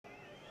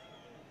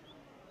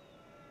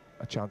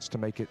chance to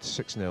make it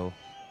 6-0.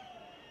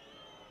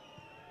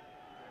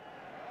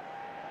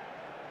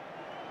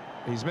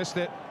 He's missed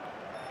it.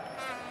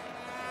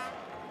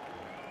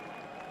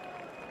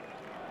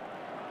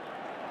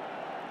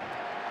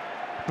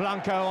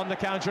 Blanco on the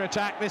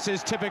counter-attack. This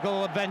is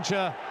typical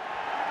adventure.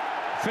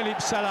 Philippe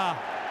Saint-André.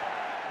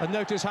 And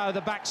notice how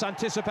the backs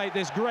anticipate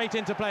this great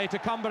interplay to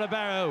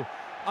Camberabero,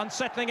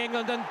 unsettling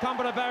England, and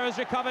Camberero's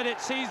recovered it,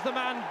 sees the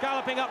man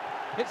galloping up.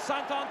 It's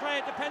Saint-André,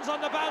 it depends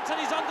on the bounce, and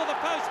he's under the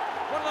post.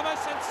 One of the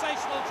most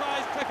sensational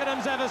tries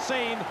Twickenham's ever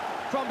seen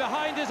from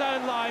behind his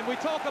own line. We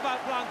talk about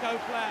Blanco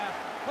flair,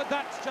 but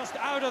that's just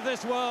out of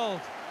this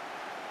world.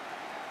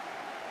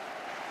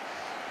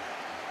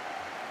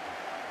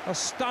 A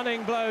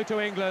stunning blow to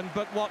England,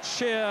 but what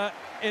sheer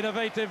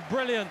innovative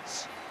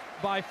brilliance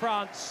by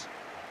France.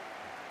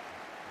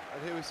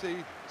 And here we see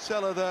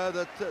Sella there,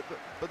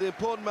 but the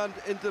important man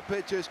into the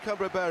pitch is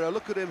Camberabero.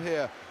 Look at him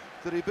here,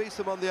 that he beats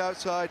them on the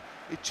outside.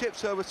 He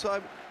chips over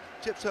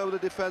the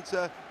defence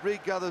there,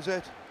 regathers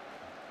it,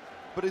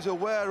 but he's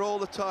aware all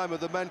the time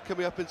of the men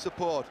coming up in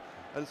support.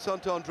 And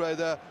Saint-André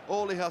there,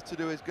 all he has to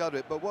do is gather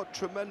it. But what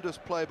tremendous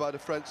play by the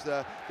French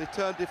there. They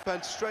turned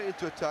defence straight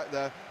into attack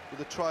there with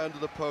a try under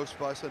the post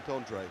by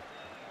Saint-André.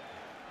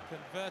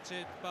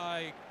 Converted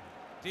by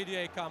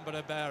Didier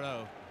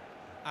Camberabero,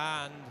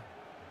 and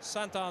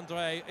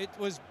Saint-André, it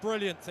was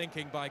brilliant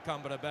thinking by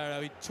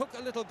Camberabero. He took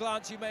a little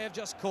glance, you may have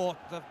just caught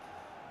the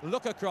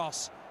look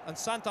across, and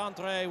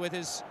Saint-André, with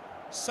his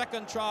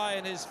second try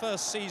in his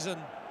first season,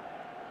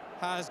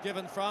 has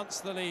given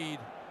France the lead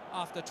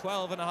after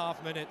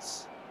 12.5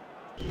 minutes.